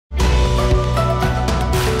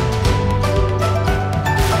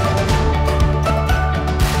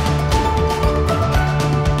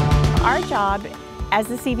as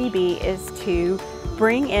the CVB is to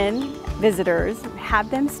bring in visitors, have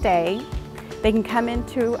them stay. They can come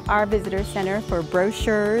into our visitor center for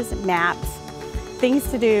brochures, maps, things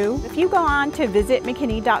to do. If you go on to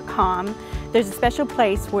visitmckinney.com, there's a special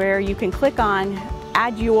place where you can click on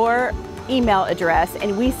add your email address,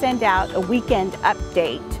 and we send out a weekend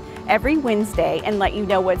update every Wednesday and let you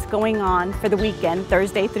know what's going on for the weekend,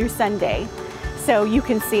 Thursday through Sunday. So you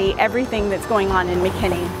can see everything that's going on in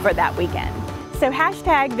McKinney for that weekend. So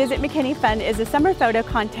hashtag Visit McKinney Fun is a summer photo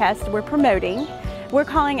contest we're promoting. We're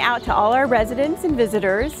calling out to all our residents and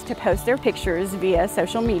visitors to post their pictures via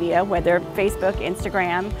social media, whether Facebook,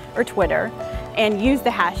 Instagram, or Twitter, and use the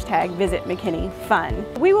hashtag Visit McKinney Fun.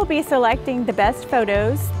 We will be selecting the best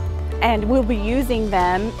photos and we'll be using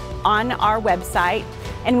them on our website,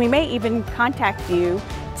 and we may even contact you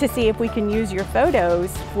to see if we can use your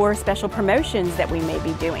photos for special promotions that we may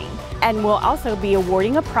be doing. And we'll also be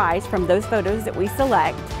awarding a prize from those photos that we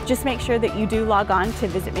select. Just make sure that you do log on to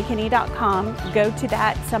visitmckinney.com, go to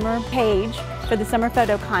that summer page for the summer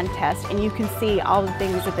photo contest, and you can see all the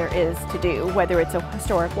things that there is to do, whether it's a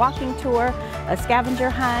historic walking tour, a scavenger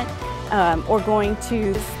hunt, or going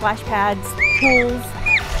to splash pads, pools,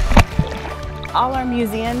 all our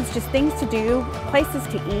museums, just things to do, places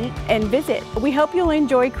to eat and visit. We hope you'll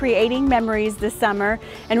enjoy creating memories this summer,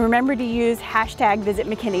 and remember to use hashtag Visit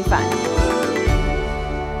McKinney Fun.